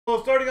So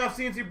starting off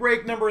CNC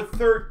break number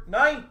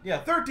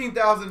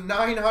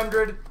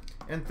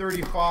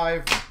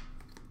 13,935.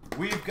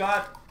 We've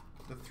got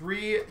the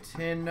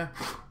 3-tin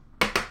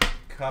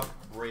cup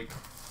break.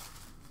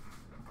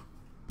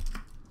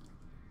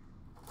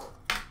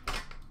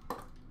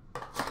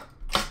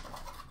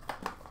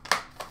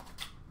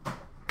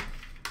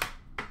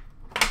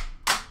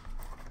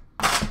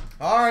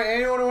 All right,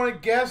 anyone want to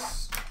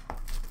guess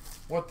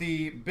what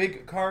the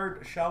big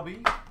card shall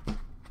be?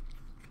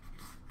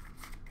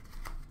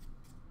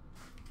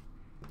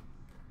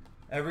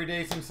 Every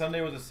day since Sunday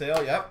was a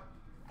sale. Yep.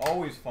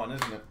 Always fun,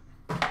 isn't it?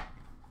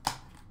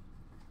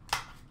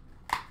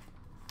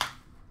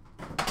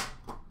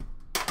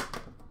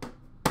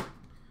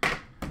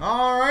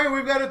 All right,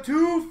 we've got a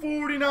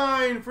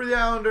 249 for the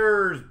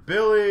Islanders.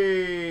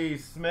 Billy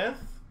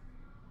Smith.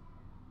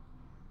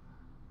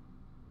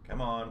 Come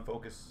on,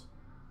 focus.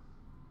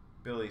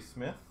 Billy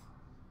Smith.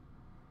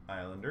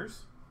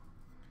 Islanders.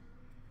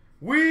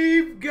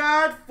 We've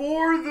got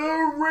for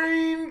the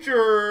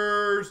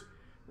Rangers,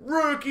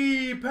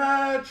 rookie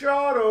patch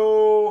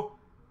auto,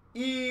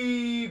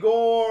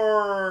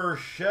 Igor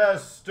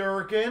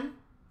Shesterkin.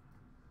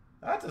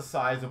 That's a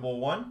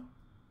sizable one.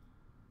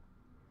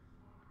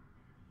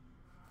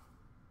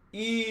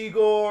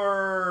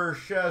 Igor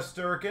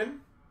Shesterkin.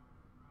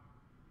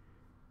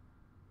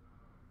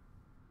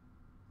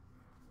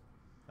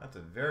 That's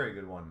a very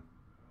good one.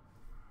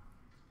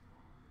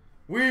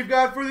 We've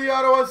got for the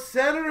Ottawa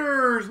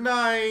Senators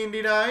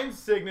 99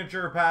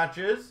 signature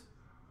patches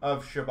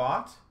of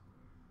Shabbat.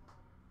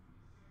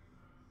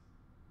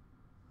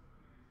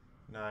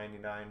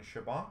 99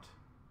 Shabbat.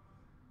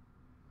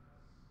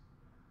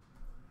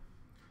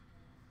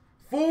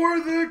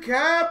 For the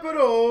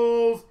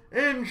Capitals,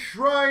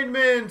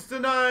 enshrinements to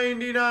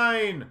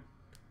 99.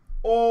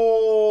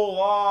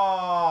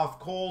 Olaf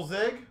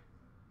Kolzig.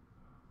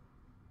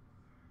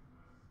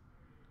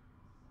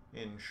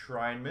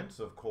 Enshrinements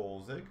of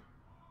Kolzig.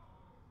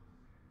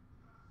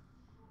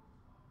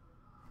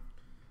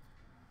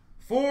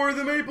 For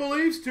the Maple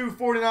Leafs,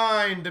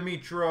 249,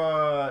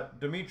 Dmitro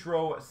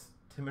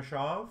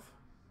Timashov.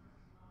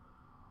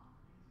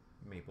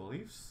 Maple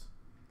Leafs.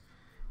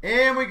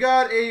 And we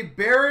got a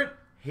Barrett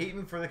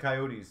Hayton for the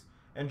Coyotes.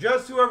 And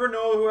just whoever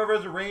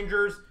has the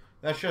Rangers,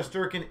 that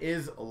Shesterkin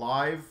is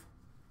live.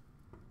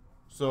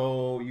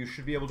 So you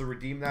should be able to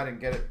redeem that and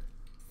get it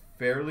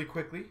fairly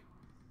quickly,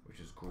 which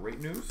is great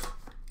news.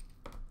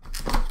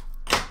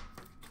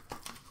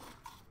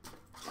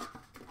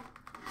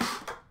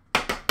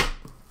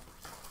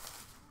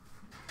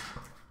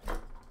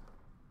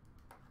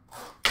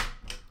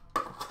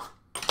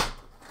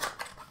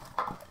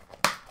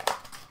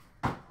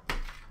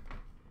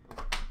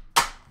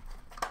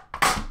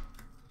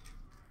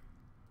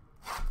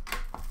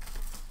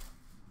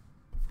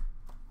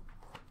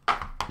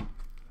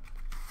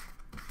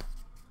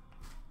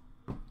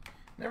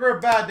 Never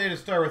a bad day to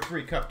start with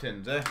 3 cup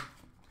tins, eh?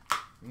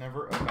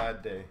 Never a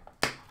bad day.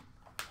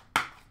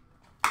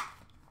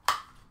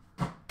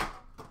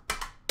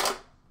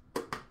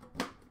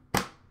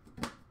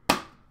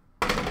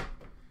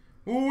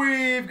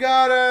 We've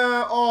got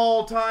a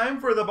all-time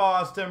for the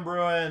Boston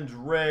Bruins,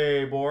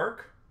 Ray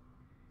Bourque.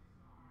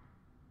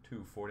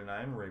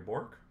 249, Ray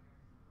Bourque.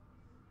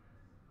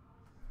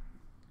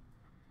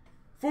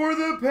 For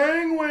the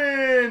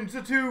Penguins,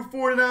 a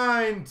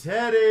 249,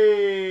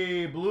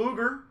 Teddy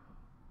Bluger.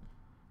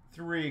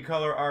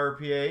 3-color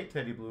RPA,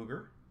 Teddy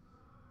Bluger.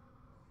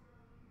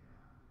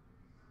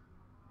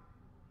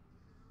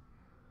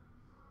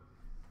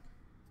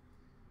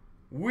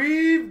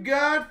 We've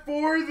got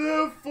for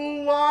the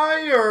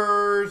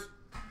Flyers,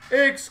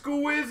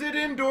 exquisite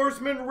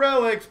endorsement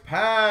relics,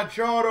 patch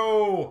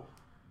auto,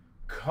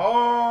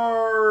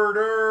 Carter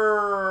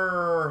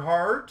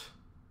Hart.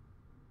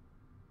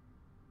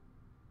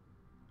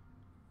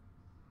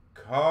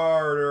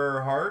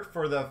 Carter Hart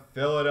for the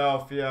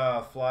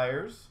Philadelphia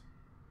Flyers.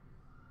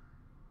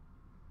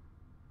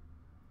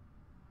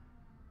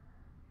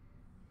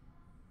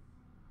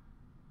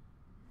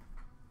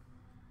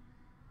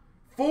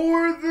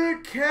 For the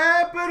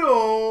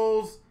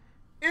Capitals,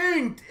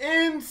 inked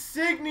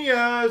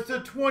insignias to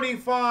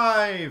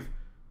 25,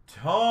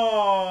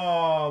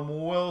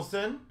 Tom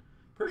Wilson.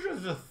 Pretty sure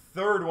this is the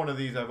 3rd one of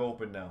these I've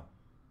opened now.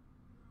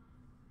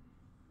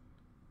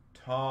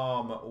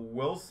 Tom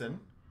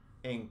Wilson,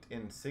 inked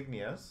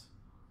insignias.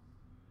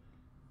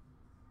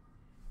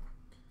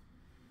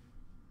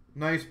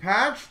 Nice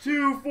patch,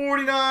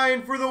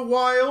 249 for the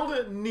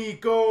Wild,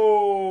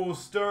 Nico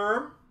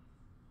Sturm.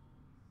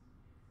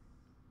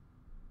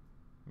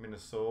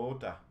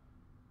 Minnesota.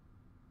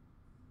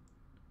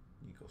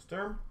 Nico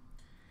Sturm.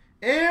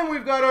 And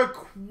we've got a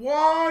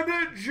quad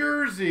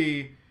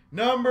jersey,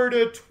 numbered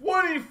to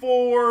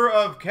 24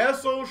 of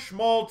Kessel,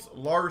 Schmaltz,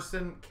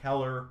 Larson,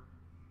 Keller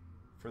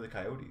for the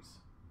Coyotes.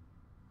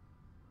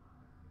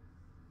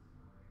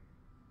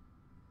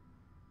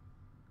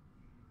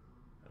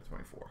 That's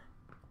 24.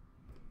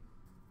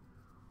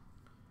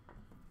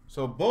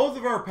 So both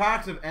of our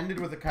packs have ended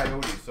with the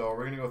Coyotes, so we're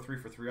going to go 3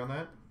 for 3 on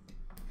that.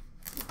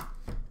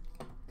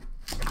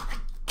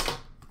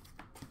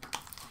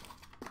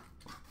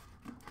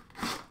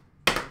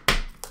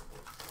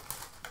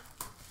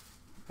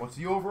 What's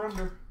the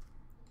over-under?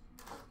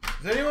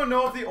 Does anyone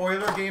know if the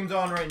Oiler game's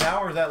on right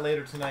now, or is that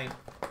later tonight?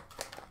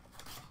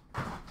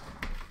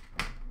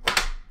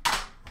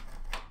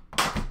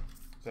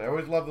 So I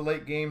always love the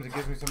late games. It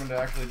gives me something to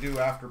actually do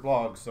after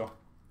vlogs, so.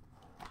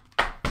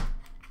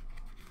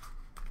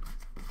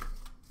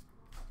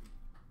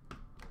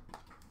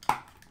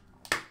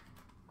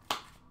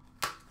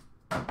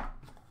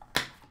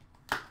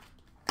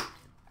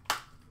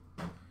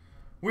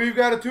 We've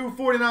got a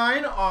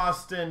 249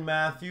 Austin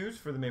Matthews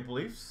for the Maple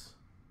Leafs.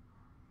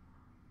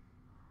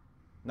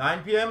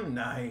 9 p.m.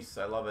 Nice.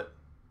 I love it.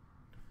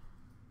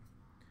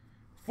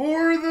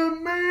 For the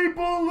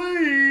Maple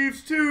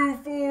Leafs,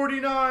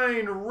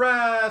 249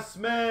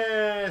 Rasmus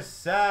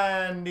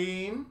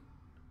Sandin.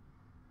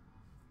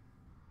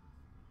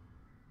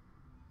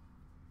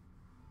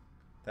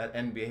 That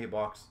NBA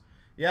box.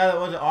 Yeah, that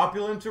was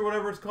Opulence or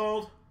whatever it's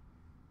called.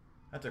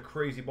 That's a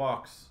crazy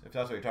box, if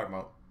that's what you're talking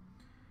about.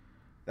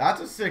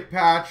 That's a sick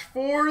patch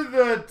for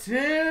the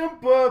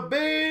Tampa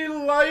Bay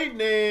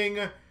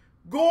Lightning.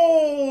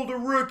 Gold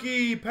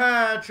rookie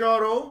patch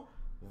auto.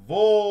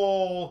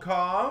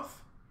 Volkov.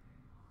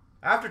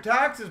 After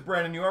taxes,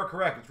 Brandon, you are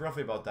correct. It's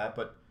roughly about that,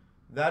 but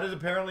that is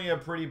apparently a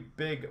pretty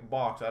big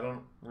box. I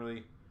don't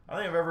think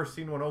I've ever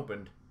seen one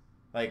opened,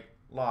 like,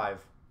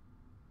 live.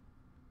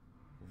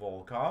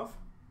 Volkov.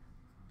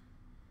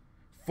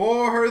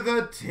 For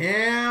the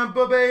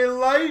Tampa Bay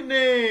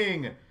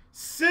Lightning,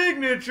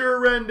 signature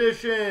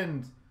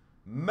renditions,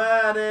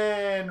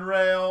 Manon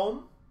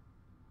Realm.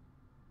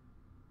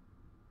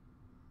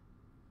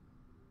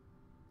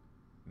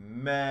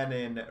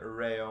 Manon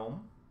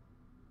Realm.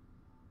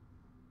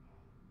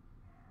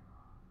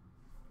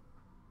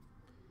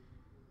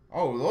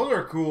 Oh, those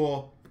are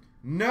cool.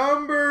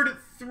 Numbered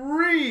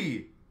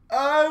 3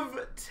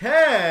 of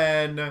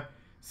 10.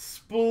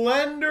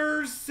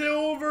 Splendor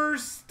Silver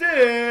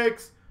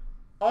Sticks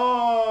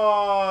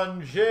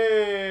on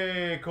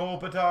Jay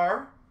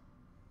Kopitar.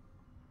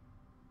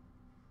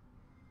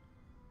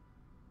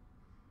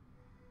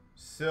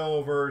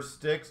 Silver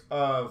Sticks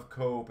of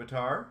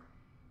Kopitar.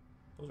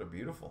 Those are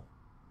beautiful.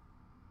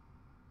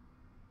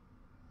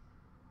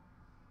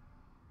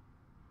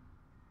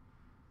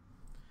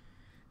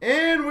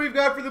 And we've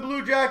got for the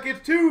Blue Jackets,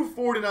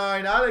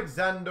 249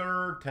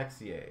 Alexander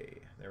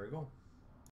Texier. There we go.